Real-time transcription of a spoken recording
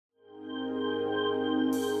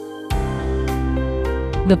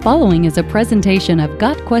The following is a presentation of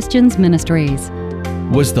Got Questions Ministries.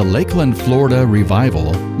 Was the Lakeland, Florida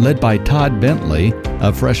revival, led by Todd Bentley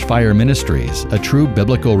of Fresh Fire Ministries, a true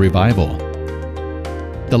biblical revival?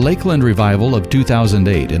 The Lakeland revival of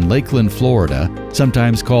 2008 in Lakeland, Florida,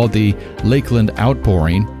 sometimes called the Lakeland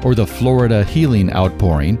Outpouring or the Florida Healing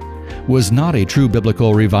Outpouring, was not a true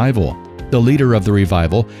biblical revival. The leader of the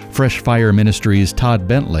revival, Fresh Fire Ministries' Todd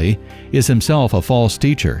Bentley, is himself a false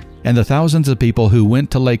teacher, and the thousands of people who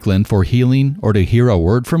went to Lakeland for healing or to hear a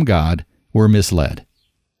word from God were misled.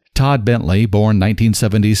 Todd Bentley, born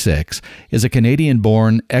 1976, is a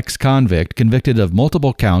Canadian-born ex-convict convicted of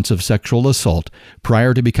multiple counts of sexual assault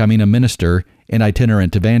prior to becoming a minister and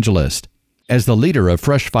itinerant evangelist. As the leader of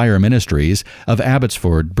Fresh Fire Ministries of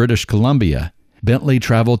Abbotsford, British Columbia, Bentley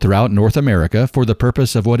traveled throughout North America for the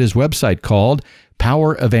purpose of what his website called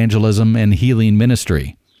Power Evangelism and Healing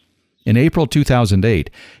Ministry. In April 2008,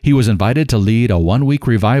 he was invited to lead a one-week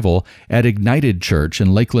revival at Ignited Church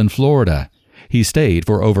in Lakeland, Florida. He stayed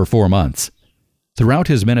for over 4 months. Throughout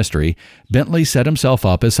his ministry, Bentley set himself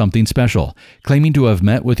up as something special, claiming to have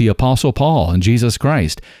met with the Apostle Paul and Jesus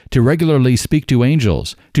Christ, to regularly speak to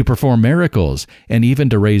angels, to perform miracles, and even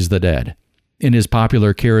to raise the dead. In his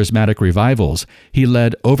popular charismatic revivals, he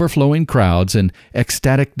led overflowing crowds and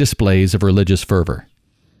ecstatic displays of religious fervor.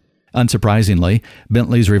 Unsurprisingly,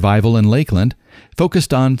 Bentley's revival in Lakeland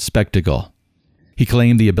focused on spectacle. He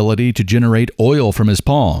claimed the ability to generate oil from his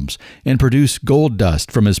palms and produce gold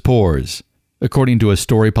dust from his pores. According to a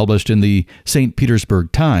story published in the St.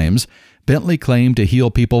 Petersburg Times, Bentley claimed to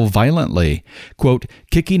heal people violently, quote,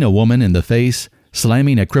 kicking a woman in the face,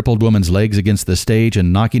 slamming a crippled woman's legs against the stage,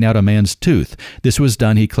 and knocking out a man's tooth. This was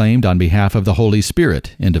done, he claimed, on behalf of the Holy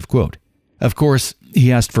Spirit, end of quote. Of course,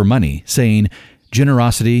 he asked for money, saying,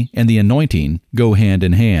 generosity and the anointing go hand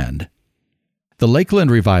in hand. The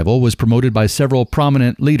Lakeland revival was promoted by several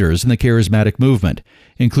prominent leaders in the charismatic movement,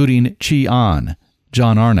 including Chi An,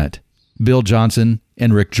 John Arnott, Bill Johnson,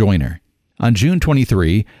 and Rick Joyner. On June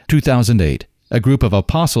 23, 2008, a group of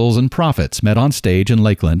apostles and prophets met on stage in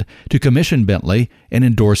Lakeland to commission Bentley and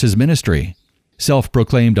endorse his ministry.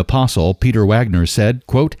 Self-proclaimed apostle Peter Wagner said,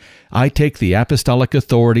 quote, I take the apostolic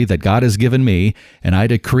authority that God has given me, and I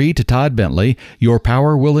decree to Todd Bentley, your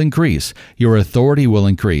power will increase, your authority will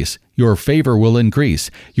increase, your favor will increase,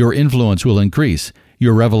 your influence will increase,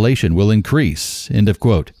 your revelation will increase, end of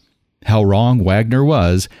quote. How wrong Wagner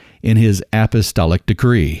was in his apostolic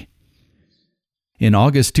decree. In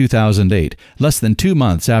August 2008, less than 2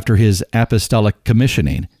 months after his apostolic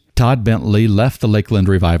commissioning, Todd Bentley left the Lakeland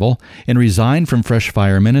revival and resigned from Fresh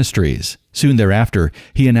Fire Ministries. Soon thereafter,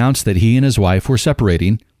 he announced that he and his wife were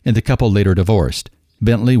separating, and the couple later divorced.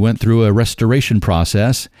 Bentley went through a restoration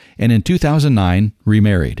process and in 2009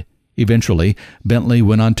 remarried. Eventually, Bentley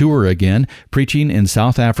went on tour again, preaching in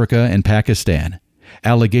South Africa and Pakistan.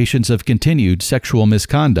 Allegations of continued sexual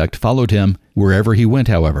misconduct followed him wherever he went,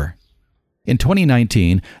 however. In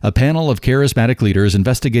 2019, a panel of charismatic leaders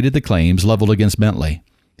investigated the claims leveled against Bentley.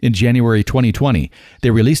 In January 2020, they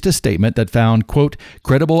released a statement that found, quote,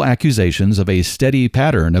 credible accusations of a steady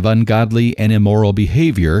pattern of ungodly and immoral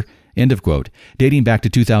behavior, end of quote, dating back to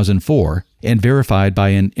 2004 and verified by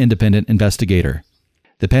an independent investigator.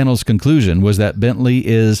 The panel's conclusion was that Bentley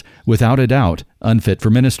is, without a doubt, unfit for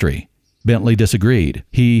ministry. Bentley disagreed.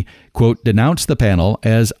 He, quote, denounced the panel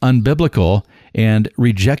as unbiblical and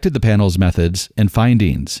rejected the panel's methods and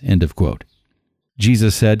findings, end of quote.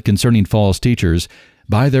 Jesus said concerning false teachers,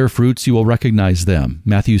 by their fruits you will recognize them,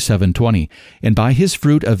 Matthew 7:20, and by his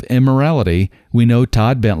fruit of immorality we know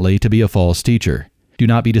Todd Bentley to be a false teacher. Do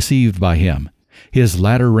not be deceived by him. His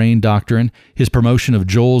latter rain doctrine, his promotion of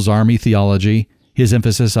Joel's army theology, his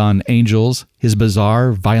emphasis on angels, his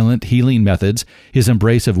bizarre, violent healing methods, his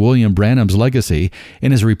embrace of William Branham's legacy,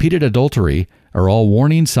 and his repeated adultery are all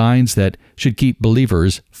warning signs that should keep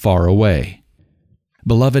believers far away.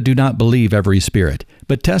 Beloved, do not believe every spirit,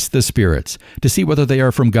 but test the spirits to see whether they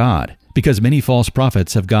are from God, because many false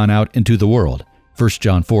prophets have gone out into the world. 1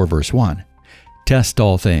 John 4, verse 1. Test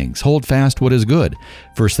all things. Hold fast what is good.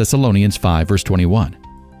 1 Thessalonians 5, verse 21.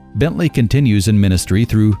 Bentley continues in ministry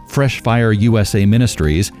through Fresh Fire USA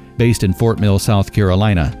Ministries, based in Fort Mill, South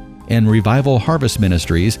Carolina, and Revival Harvest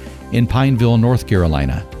Ministries in Pineville, North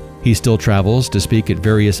Carolina. He still travels to speak at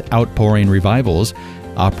various outpouring revivals,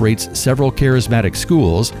 operates several charismatic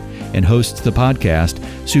schools, and hosts the podcast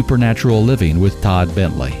Supernatural Living with Todd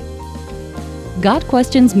Bentley. Got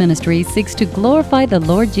Questions Ministry seeks to glorify the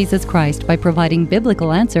Lord Jesus Christ by providing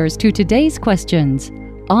biblical answers to today's questions.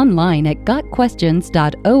 Online at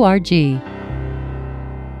gotquestions.org.